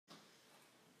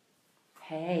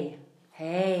Hey,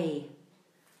 hey,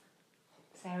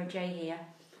 Sarah J here.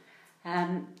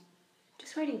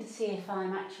 Just waiting to see if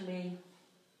I'm actually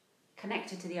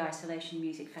connected to the Isolation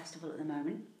Music Festival at the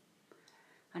moment.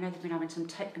 I know they've been having some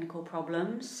technical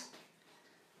problems.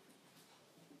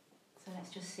 So let's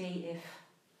just see if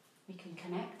we can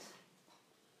connect.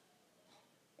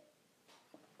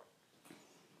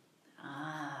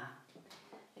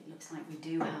 It looks like we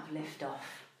do have liftoff.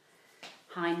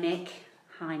 Hi Nick,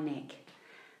 hi Nick.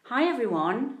 Hi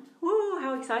everyone, woo,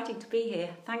 how exciting to be here.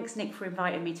 Thanks Nick for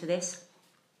inviting me to this.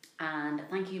 And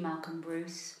thank you Malcolm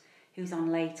Bruce, who's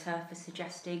on later, for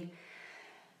suggesting.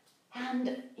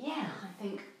 And yeah, I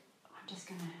think I'm just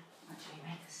going to actually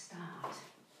make a start.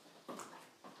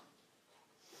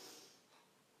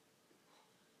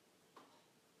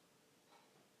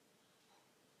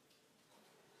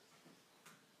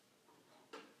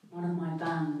 One of my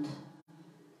band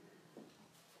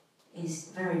is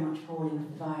very much poorly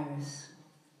with the virus.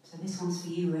 So this one's for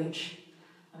you, Rich.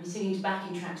 I've been singing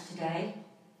backing tracks today.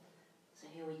 So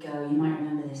here we go, you might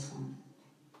remember this one.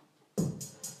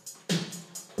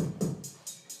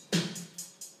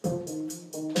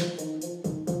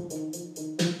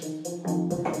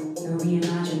 The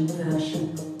reimagined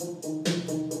version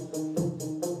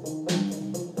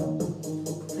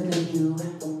for the new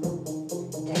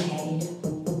decade.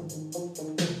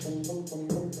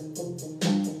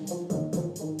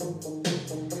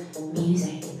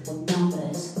 Music,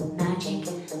 numbers, magic,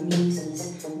 muses.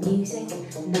 Music,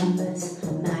 numbers,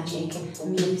 magic,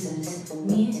 muses.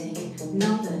 Music,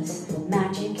 numbers,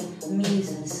 magic,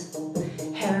 muses.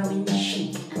 Heroin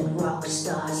chic and rock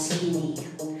star skinny.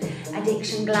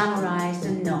 Addiction glamorized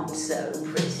and not so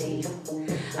pretty.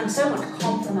 I'm so much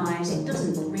compromised it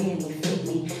doesn't really fit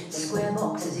me. Square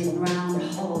boxes in round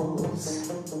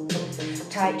holes.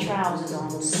 Tight trousers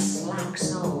on slack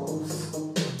soles.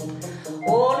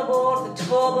 All aboard the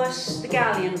tour bus, the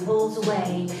galleon pulls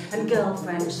away, and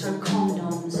girlfriends throw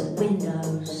condoms at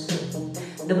windows.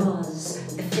 The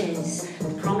buzz, the fizz,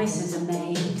 the promises are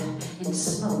made in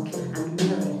smoke and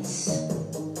mirrors.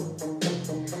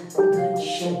 The good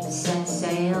ship sets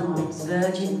sail on its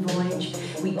virgin voyage.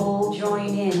 We all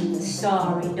join in the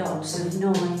starry dots of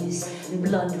noise, and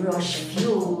blood rush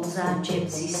fuels our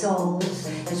gypsy souls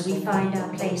as we find our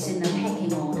place in the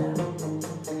pecking order.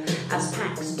 As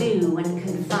packs do when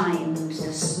confined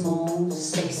to small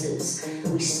spaces,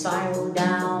 we spiral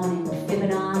down in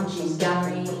Fibonacci's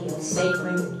gallery of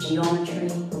sacred geometry.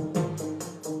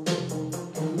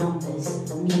 And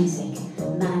numbers, music,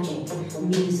 magic,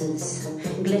 muses,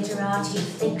 glitterati,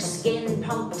 thick skin,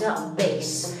 pumped up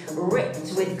bass,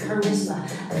 ripped with charisma,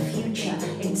 a future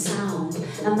in sound,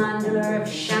 a mandala of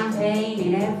champagne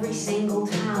in every single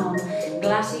town,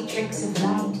 glassy tricks of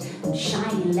light and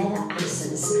shiny leather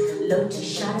asses,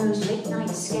 lotus shadows, late night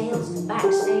scales and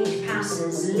backstage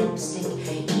passes, lipstick,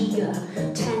 eager,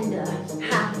 tender,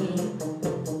 happy,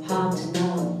 hard to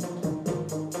know.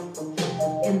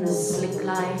 In the slick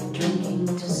life, drinking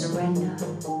to surrender.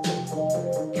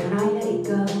 Can I let it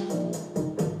go?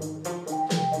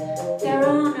 There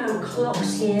are no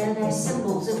clocks here, they're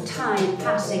symbols of time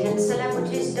passing, and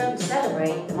celebrities don't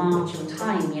celebrate the march of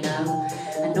time, you know.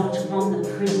 And not upon the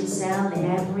prison cell in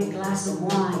every glass of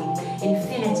wine.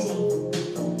 Infinity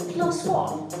plus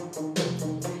one.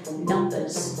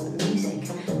 Numbers, music,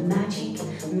 magic,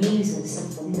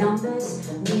 muses. Numbers,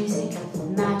 music,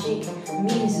 magic,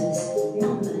 muses.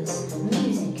 Numbers,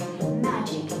 music,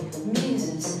 magic,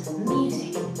 muses.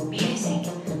 Music, music,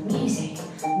 music,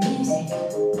 music.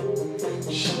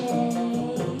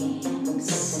 Shame,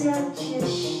 such a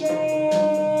shame.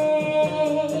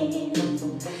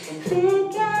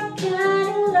 Think I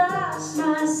kinda lost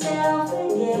myself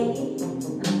again.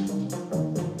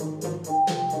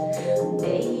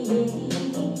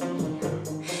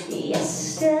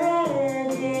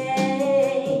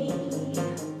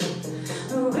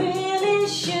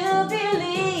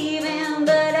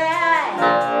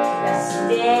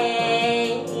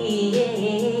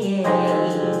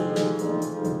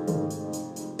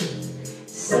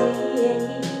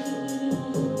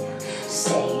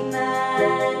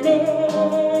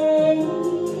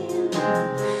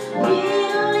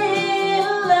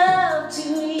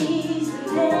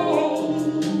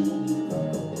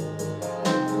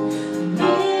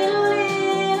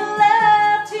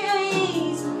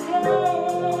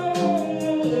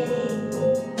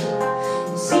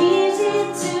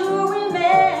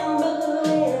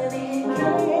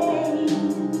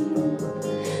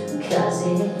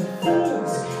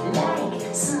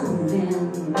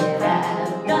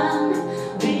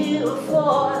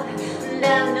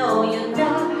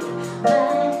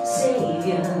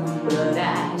 but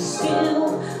I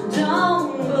still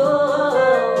don't go.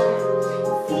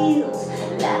 Feels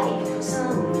like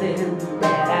something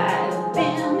that I've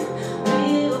been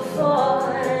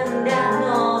before, and I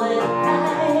know that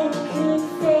I could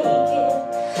fake it,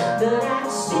 but I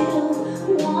still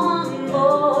want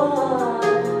more.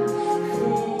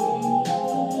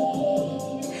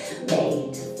 Fade,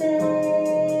 made to fade.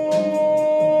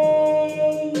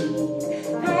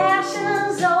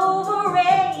 Passion's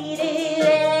overrated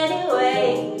anyway.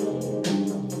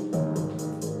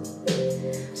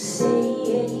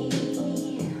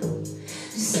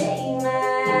 Say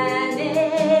my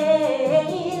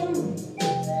name.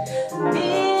 Be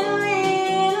a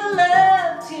little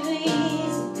love to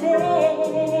ease the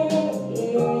pain.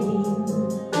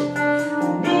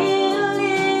 Be a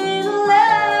little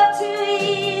love to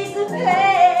ease the pain.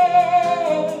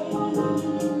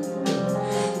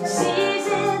 It's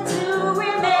easy to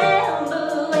remember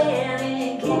when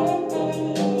it came,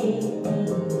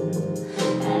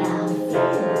 and I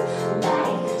feel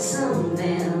like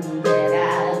something that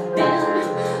I've been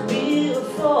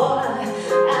before.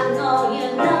 I know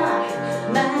you're not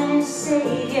my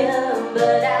savior,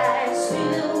 but I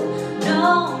still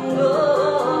don't go.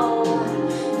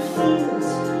 It feels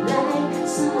like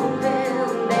something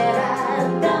that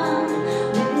I've done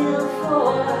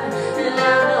before, and I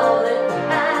know that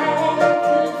I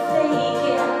could fake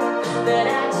it, but I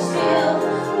still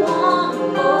want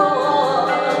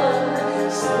more.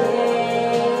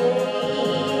 Stay,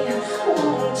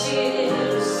 won't you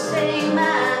say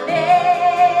my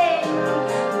name?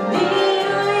 Be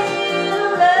a little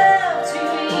love to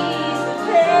ease the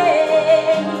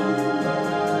pain.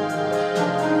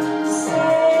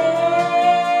 Say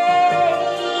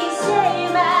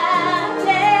my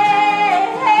name.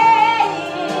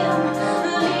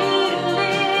 Need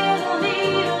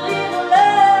a little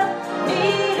love.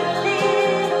 Need a little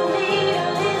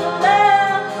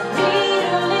love. Need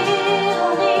a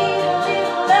little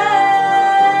love.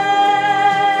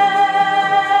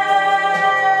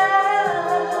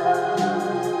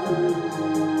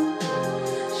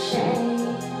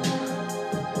 Shame,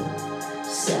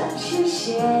 such a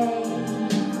shame.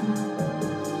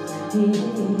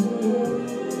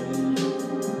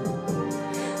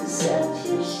 Such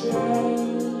a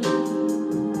shame.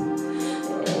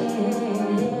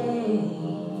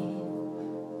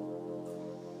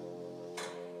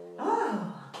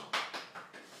 Oh,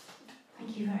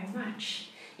 thank you very much,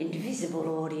 invisible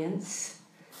audience.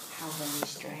 How very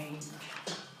strange.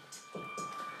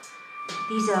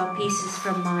 These are pieces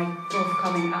from my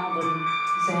forthcoming album,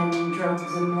 Zen,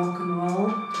 Drugs and Rock and Roll.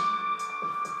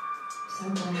 So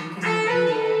glad you can be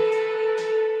here.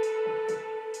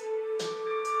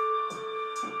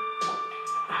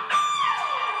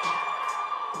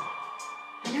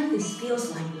 I know this feels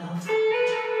like love,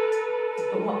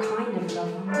 but what kind of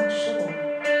love, I'm not sure.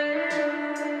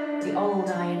 The old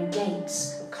iron gates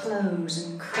close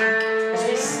and crack as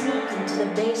we sneak into the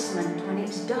basement. When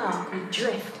it's dark, we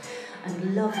drift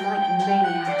and love like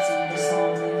maniacs in this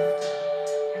old lift,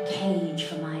 a cage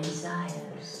for my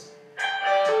desires.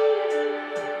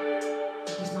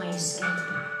 He's my escape,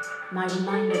 my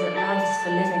reminder that life's for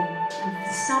living, and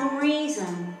for some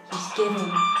reason he's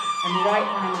giving, and right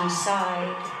by my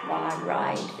side while I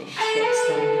ride this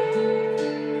shitstorm.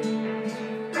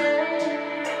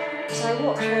 So I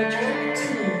watch her drink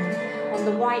tea on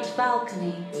the white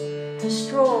balcony. Her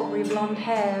strawberry blonde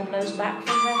hair blows back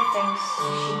from her face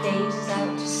as she gazes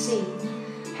out to sea,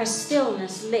 her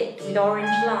stillness lit with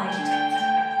orange light.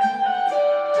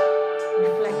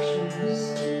 Reflections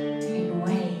in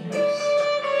waves,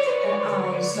 her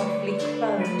eyes softly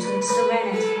close and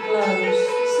serenity glows.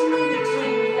 Some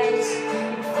in-between place,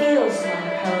 it feels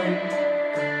like home,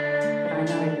 but I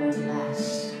know it won't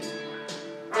last.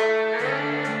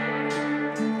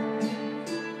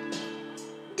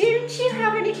 Didn't you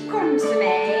have any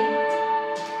company?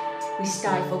 We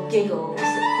stifle giggles at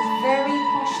the very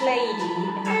posh lady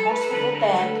in the hospital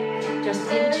bed, just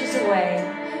inches away,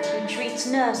 who treats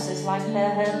nurses like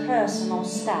they're her personal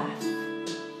staff.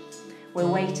 We're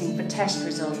waiting for test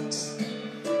results.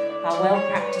 Our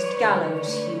well-practiced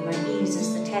gallows humour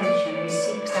eases the tension and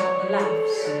seeks out the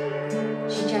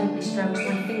laughs. She gently strokes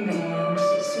my fingernails.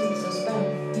 It soothes us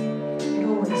both. It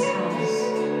always has.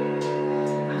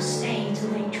 I'll stay till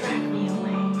they drag me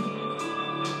away.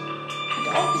 And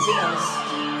opposite us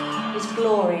is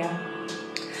Gloria,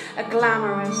 a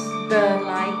glamorous,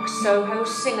 bird-like Soho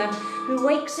singer who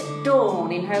wakes at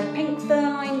dawn in her pink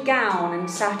fur-lined gown and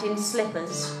satin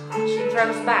slippers. She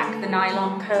throws back the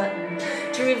nylon curtain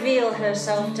to reveal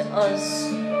herself to us,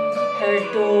 her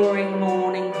adoring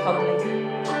morning public.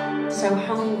 so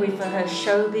hungry for her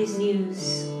showbiz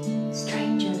news.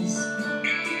 Strangers,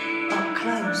 up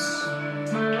close.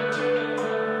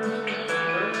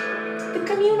 The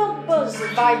communal buzz of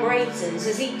vibrators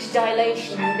as each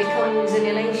dilation becomes an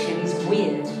elation is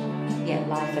weird, yet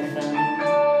life-affirming.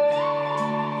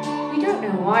 We don't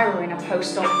know why we're in a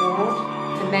post-op ward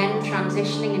for men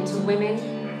transitioning into women,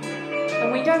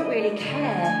 and we don't really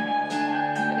care.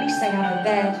 At least they have a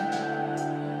bed.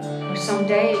 Or some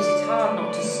days it's hard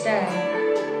not to stare.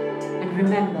 And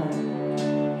remember,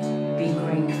 be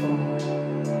grateful.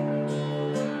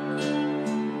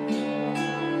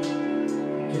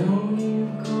 Know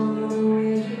you've gone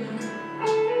away,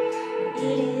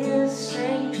 it is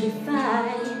strangely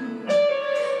fine.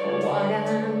 What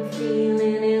I'm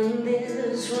feeling in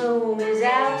this room is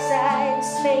outside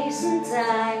space and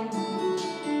time.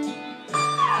 I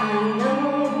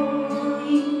know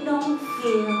you don't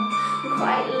feel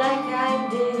quite like I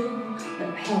do,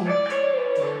 but hey,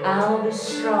 I'll be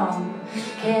strong,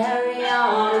 carry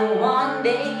on, and one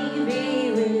day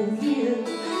be with you,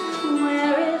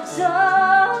 where it's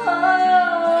all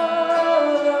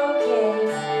okay.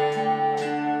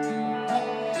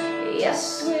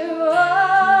 Yes, we're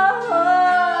all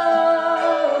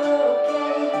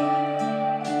okay.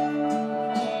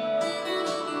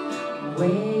 Where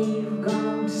you've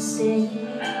gone to stay,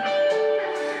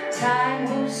 time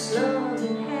moves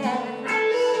slowly past.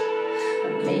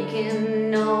 I'm making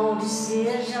no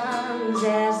decisions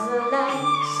as the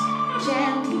lights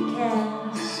gently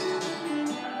cast.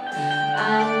 I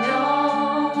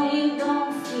know you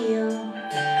don't feel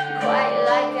quite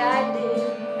like I do.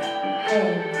 Hey,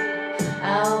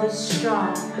 I'll be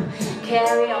strong,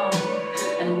 carry on,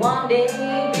 and one day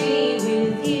be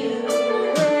with you,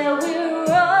 where we're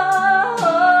all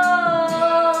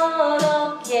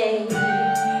okay.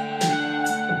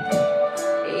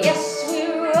 Yes,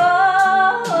 we're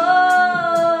all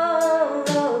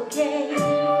okay.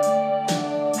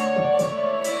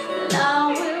 Now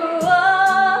we're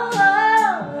all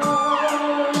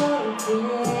okay.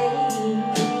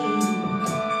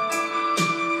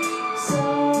 So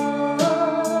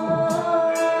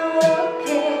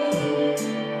okay.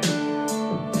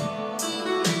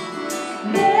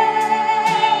 May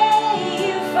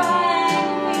you find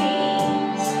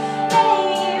peace, may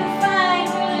you find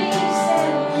release,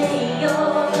 and may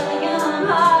your young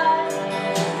heart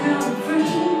run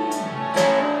free.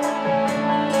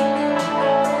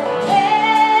 May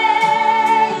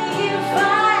you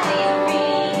find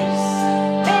peace,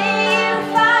 may you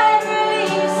find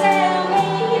release, and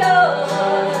may your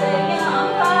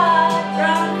young heart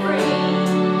run free,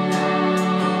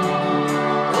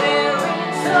 where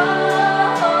it's all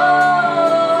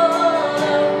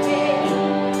okay.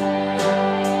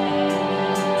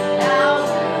 Now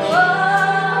we're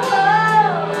all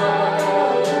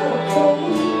okay.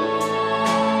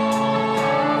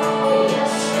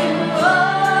 Yes, we're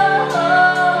all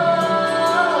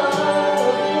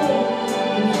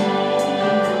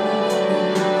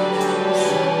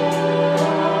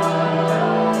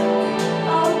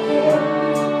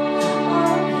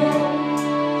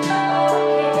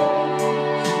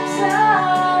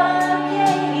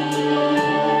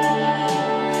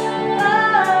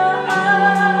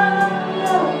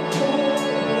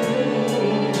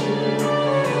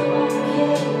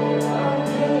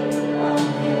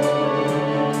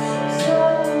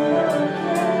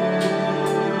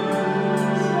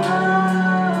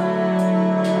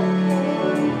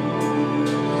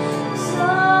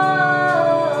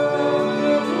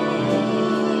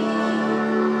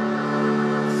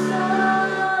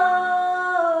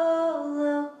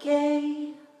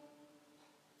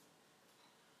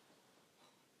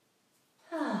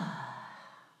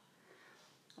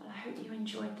Well, I hope you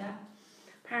enjoyed that.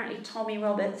 Apparently Tommy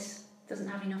Roberts doesn't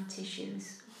have enough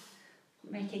tissues,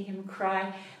 making him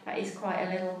cry. That is quite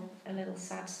a little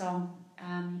sad song,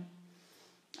 and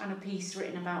a piece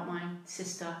written about my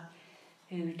sister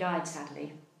who died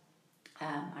sadly,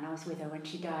 and I was with her when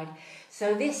she died.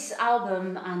 So this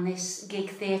album and this gig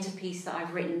theatre piece that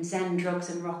I've written, Zen, Drugs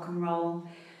and Rock and Roll,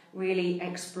 really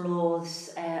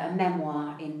explores a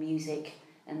memoir in music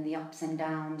and the ups and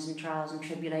downs and trials and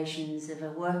tribulations of a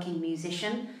working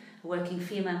musician, a working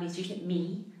female musician,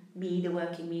 me the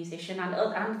working musician,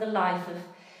 and the life of,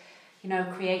 you know,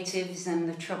 creatives and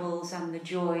the troubles and the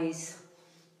joys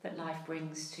that life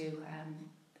brings to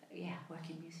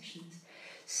working musicians.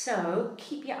 So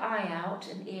keep your eye out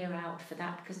and ear out for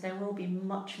that, because there will be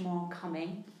much more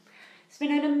coming. It's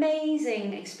been an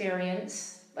amazing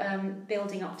experience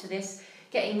building up to this,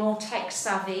 getting more tech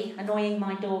savvy, annoying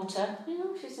my daughter, you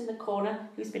know, she's in the corner,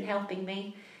 who's been helping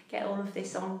me, get all of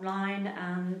this online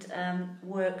and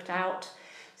worked out.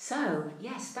 So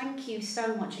yes, thank you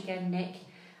so much again, Nick,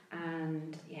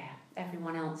 and yeah,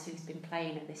 everyone else who's been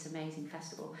playing at this amazing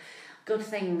festival. Good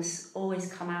things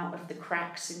always come out of the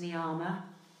cracks in the armour,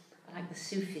 like the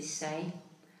Sufis say.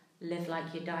 Live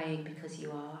like you're dying because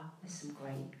you are. There's some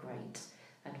great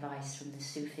advice from the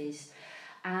Sufis.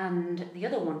 And the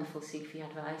other wonderful Sufi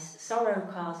advice, sorrow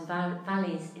carves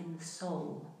valleys in the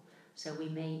soul, so we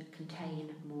may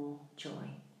contain more joy.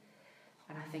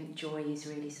 And I think joy is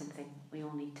really something we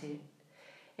all need to...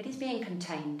 It is being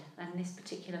contained, and this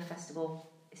particular festival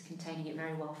is containing it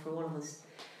very well for all of us.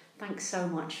 Thanks so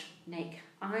much, Nick.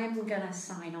 I'm going to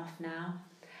sign off now.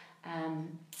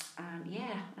 And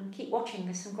keep watching.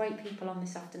 There's some great people on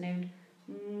this afternoon.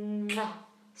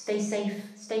 Stay safe,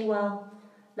 stay well.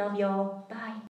 Love y'all. Bye.